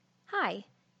Hi,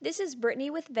 this is Brittany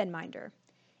with VenMinder.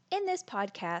 In this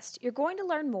podcast, you're going to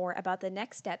learn more about the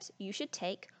next steps you should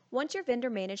take once your vendor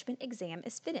management exam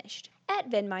is finished. At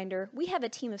VenMinder, we have a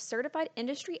team of certified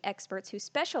industry experts who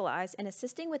specialize in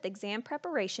assisting with exam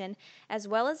preparation as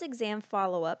well as exam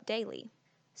follow-up daily.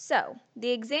 So,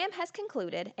 the exam has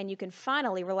concluded and you can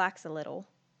finally relax a little,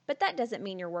 but that doesn't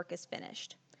mean your work is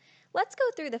finished. Let's go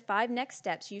through the 5 next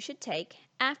steps you should take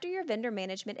after your vendor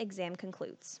management exam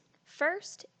concludes.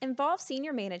 First, involve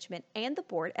senior management and the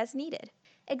board as needed.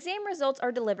 Exam results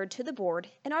are delivered to the board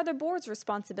and are the board's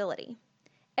responsibility.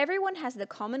 Everyone has the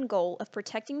common goal of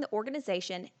protecting the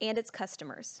organization and its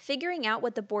customers. Figuring out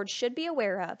what the board should be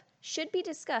aware of should be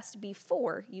discussed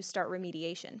before you start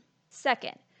remediation.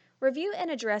 Second, review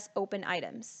and address open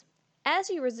items. As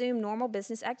you resume normal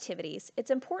business activities,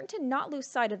 it's important to not lose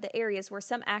sight of the areas where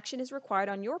some action is required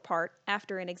on your part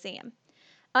after an exam.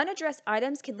 Unaddressed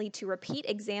items can lead to repeat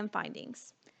exam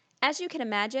findings. As you can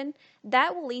imagine,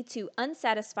 that will lead to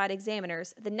unsatisfied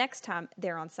examiners the next time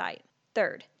they're on site.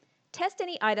 Third, test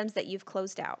any items that you've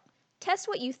closed out. Test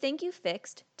what you think you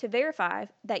fixed to verify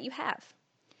that you have.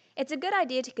 It's a good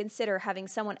idea to consider having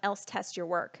someone else test your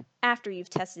work after you've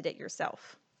tested it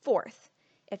yourself. Fourth,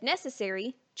 if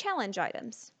necessary, challenge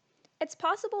items. It's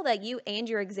possible that you and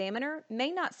your examiner may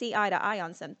not see eye to eye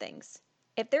on some things.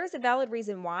 If there is a valid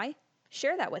reason why,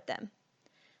 share that with them.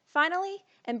 Finally,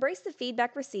 embrace the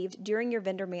feedback received during your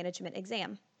vendor management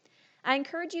exam. I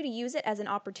encourage you to use it as an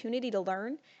opportunity to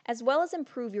learn, as well as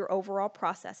improve your overall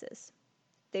processes.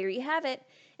 There you have it.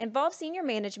 Involve senior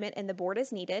management and the board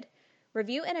as needed,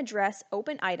 review and address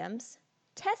open items,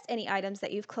 test any items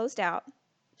that you've closed out,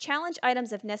 challenge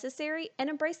items if necessary, and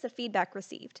embrace the feedback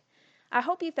received. I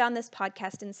hope you found this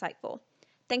podcast insightful.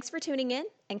 Thanks for tuning in,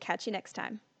 and catch you next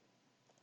time.